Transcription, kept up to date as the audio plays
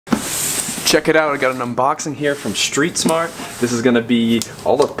check it out. I got an unboxing here from Street Smart. This is gonna be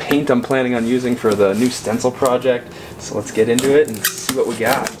all the paint I'm planning on using for the new stencil project. So let's get into it and see what we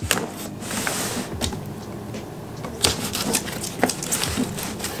got.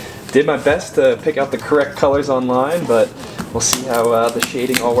 Did my best to pick out the correct colors online, but we'll see how the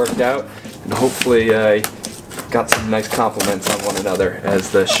shading all worked out, and hopefully I got some nice compliments on one another,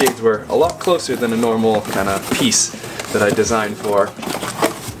 as the shades were a lot closer than a normal kind of piece that I designed for.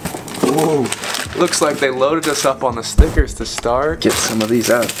 Ooh, looks like they loaded us up on the stickers to start. Get some of these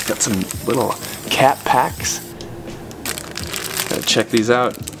out. Got some little cap packs. Gotta check these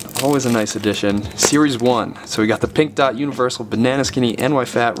out. Always a nice addition. Series 1. So we got the Pink Dot, Universal, Banana Skinny, NY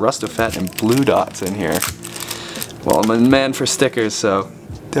Fat, Rusto Fat, and Blue Dots in here. Well, I'm a man for stickers, so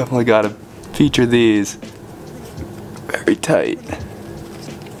definitely gotta feature these. Very tight.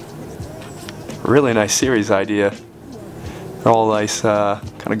 Really nice series idea. They're all nice,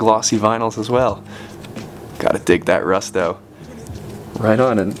 kind of glossy vinyls as well. Gotta dig that Rusto. Right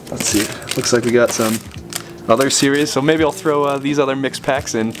on, and let's see. Looks like we got some other series, so maybe I'll throw these other mixed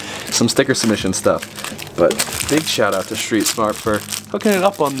packs in some sticker submission stuff. But big shout out to Street Smart for hooking it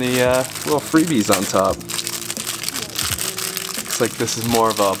up on the little freebies on top. Looks like this is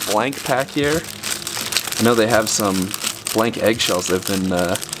more of a blank pack here. I know they have some blank eggshells they've been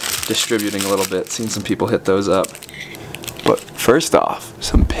distributing a little bit. Seen some people hit those up. But first off,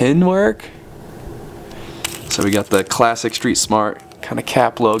 some pin work. So we got the classic Street Smart kind of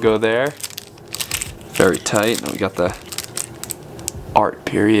cap logo there. Very tight. And we got the art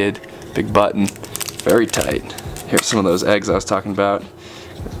period, big button. Very tight. Here's some of those eggs I was talking about.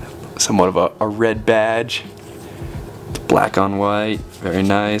 Somewhat of a red badge. Black on white. Very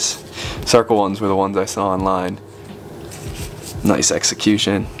nice. Circle ones were the ones I saw online. Nice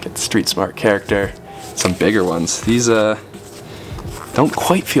execution. Get the Street Smart character. Some bigger ones. These don't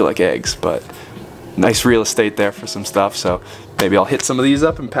quite feel like eggs, but nice real estate there for some stuff, so maybe I'll hit some of these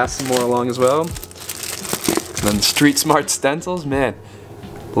up and pass some more along as well. And then Street Smart stencils, man,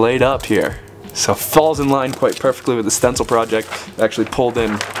 laid up here. So falls in line quite perfectly with the stencil project. I actually pulled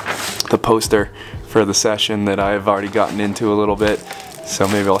in the poster for the session that I've already gotten into a little bit, so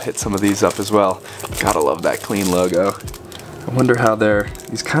maybe I'll hit some of these up as well. Gotta love that clean logo. I wonder how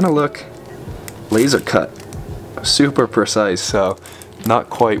these kind of look laser cut. Super precise, so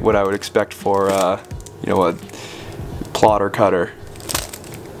not quite what I would expect for you know, a plotter cutter.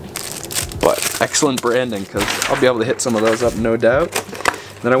 But excellent branding, because I'll be able to hit some of those up, no doubt.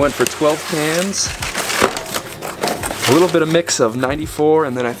 Then I went for 12 cans. A little bit of mix of 94,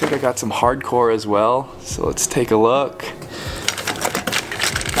 and then I think I got some hardcore as well. So let's take a look.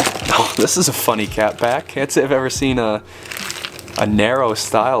 Oh, this is a funny cap pack. Can't say I've ever seen a narrow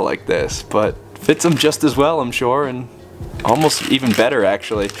style like this, but fits them just as well, I'm sure, and almost even better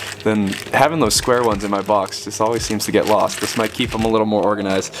actually than having those square ones in my box. Just always seems to get lost. This might keep them a little more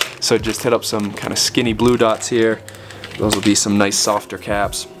organized. So just hit up some kind of skinny blue dots here. Those will be some nice softer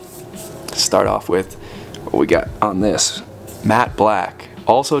caps. Start off with what we got on this. Matte black.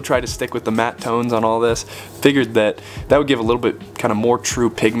 Also try to stick with the matte tones on all this. Figured that would give a little bit kind of more true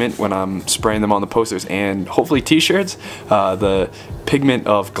pigment when I'm spraying them on the posters and hopefully t-shirts. The pigment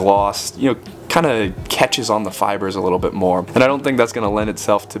of gloss, you know, kind of catches on the fibers a little bit more. And I don't think that's going to lend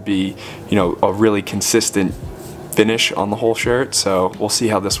itself to be, you know, a really consistent finish on the whole shirt. So we'll see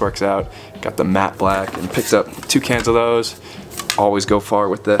how this works out. Got the matte black and picked up 2 cans of those. Always go far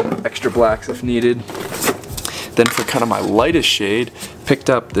with the extra blacks if needed. Then for kind of my lightest shade, picked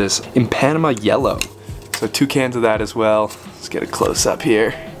up this in Panama yellow. So 2 cans of that as well. Let's get a close up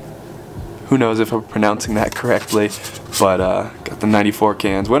here. Who knows if I'm pronouncing that correctly, but got the 94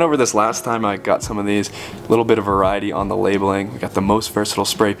 cans. Went over this last time I got some of these. A little bit of variety on the labeling. We got the most versatile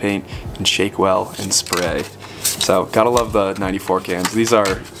spray paint and shake well and spray. So gotta love the 94 cans. These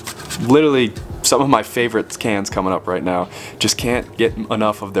are literally some of my favorite cans coming up right now. Just can't get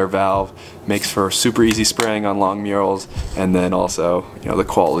enough of their valve. Makes for super easy spraying on long murals, and then also, you know, the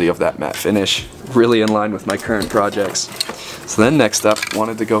quality of that matte finish. Really in line with my current projects. So then next up,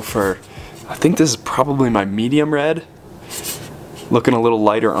 wanted to go for, I think this is probably my medium red. Looking a little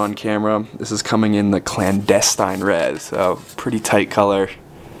lighter on camera. This is coming in the clandestine red, so pretty tight color.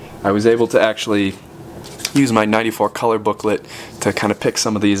 I was able to actually use my 94 color booklet to kind of pick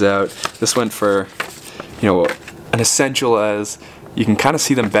some of these out. This went for, you know, an essential, as you can kind of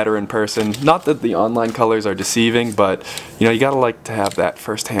see them better in person. Not that the online colors are deceiving, but you know, you gotta like to have that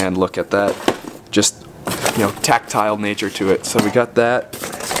first-hand look at that, just, you know, tactile nature to it. So we got that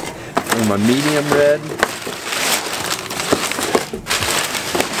in my medium red.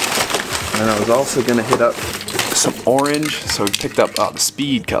 And I was also gonna hit up some orange, so we picked up the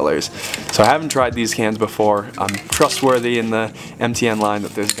speed colors. So I haven't tried these cans before. I'm trustworthy in the MTN line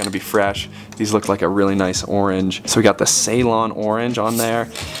that there's going to be fresh. These look like a really nice orange. So we got the Ceylon orange on there.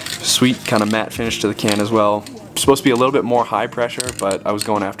 Sweet kind of matte finish to the can as well. Supposed to be a little bit more high pressure, but I was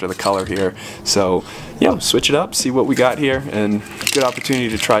going after the color here. So, you know, switch it up, see what we got here, and good opportunity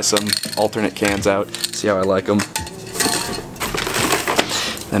to try some alternate cans out, see how I like them.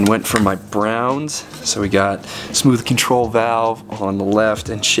 Then went for my browns. So we got smooth control valve on the left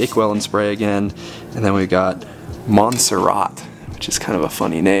and shake well and spray again. And then we got Montserrat, which is kind of a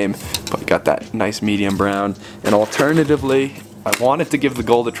funny name, but we got that nice medium brown. And alternatively, I wanted to give the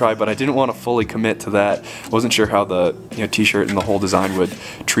gold a try, but I didn't want to fully commit to that. I wasn't sure how the t-shirt and the whole design would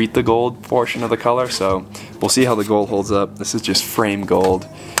treat the gold portion of the color, so we'll see how the gold holds up. This is just frame gold.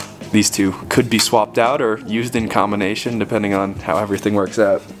 These two could be swapped out or used in combination depending on how everything works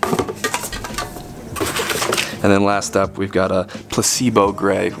out. And then last up we've got a placebo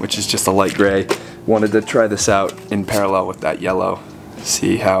gray, which is just a light gray. Wanted to try this out in parallel with that yellow.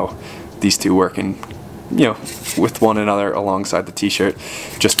 See how these two work in, with one another alongside the t-shirt,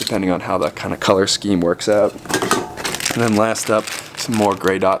 just depending on how the kind of color scheme works out. And then last up, some more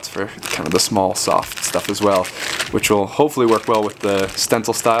gray dots for kind of the small soft stuff as well, which will hopefully work well with the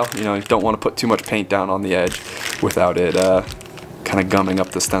stencil style. You don't want to put too much paint down on the edge without it kind of gumming up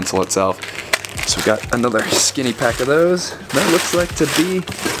the stencil itself. So we got another skinny pack of those. That looks like to be a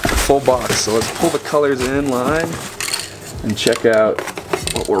full box. So let's pull the colors in line and check out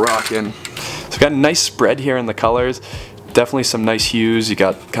what we're rocking. So we got a nice spread here in the colors. Definitely some nice hues. You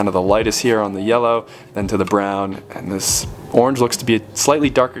got kind of the lightest here on the yellow, then to the brown, and this orange looks to be a slightly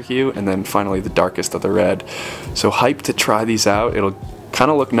darker hue, and then finally the darkest of the red. So hyped to try these out. It'll kind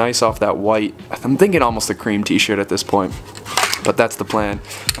of look nice off that white. I'm thinking almost a cream t-shirt at this point, but that's the plan.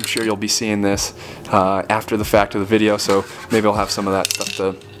 I'm sure you'll be seeing this after the fact of the video, so maybe I'll have some of that stuff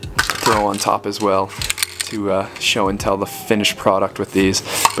to throw on top as well to show and tell the finished product with these.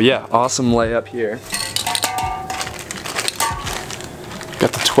 But yeah, awesome layup here.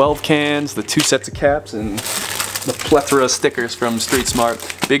 Got the 12 cans, the 2 sets of caps, and the plethora of stickers from Street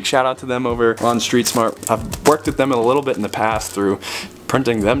Smart. Big shout out to them over on Street Smart. I've worked with them a little bit in the past through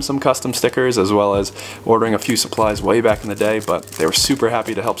printing them some custom stickers as well as ordering a few supplies way back in the day, but they were super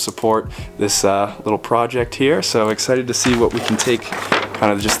happy to help support this little project here. So excited to see what we can take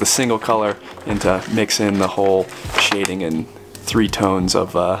kind of just the single color into mix in the whole shading and 3 tones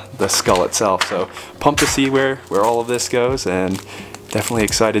of the skull itself. So pumped to see where all of this goes, and definitely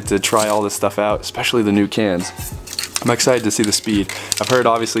excited to try all this stuff out, especially the new cans. I'm excited to see the speed. I've heard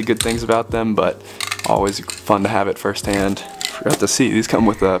obviously good things about them, but always fun to have it firsthand. Forgot to see, these come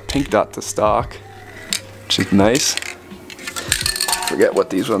with a pink dot to stock, which is nice. Forget what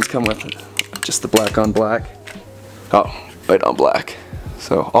these ones come with, just the black on black. Oh, white on black.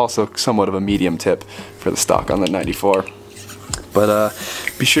 So also somewhat of a medium tip for the stock on the 94. But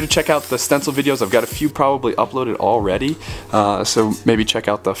be sure to check out the stencil videos. I've got a few probably uploaded already, so maybe check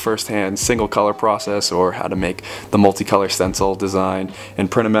out the first-hand single color process or how to make the multicolor stencil design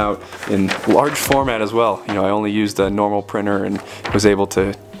and print them out in large format as well. I only used a normal printer and was able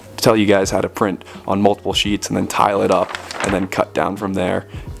to tell you guys how to print on multiple sheets and then tile it up and then cut down from there.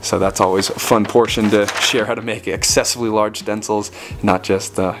 So that's always a fun portion to share how to make excessively large stencils, not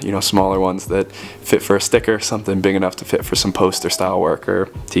just smaller ones that fit for a sticker, something big enough to fit for some poster style work or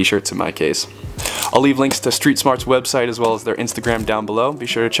t-shirts in my case. I'll leave links to Street Smart's website as well as their Instagram down below. Be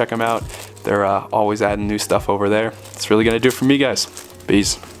sure to check them out. They're always adding new stuff over there. It's really gonna do it for me, guys.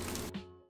 Peace.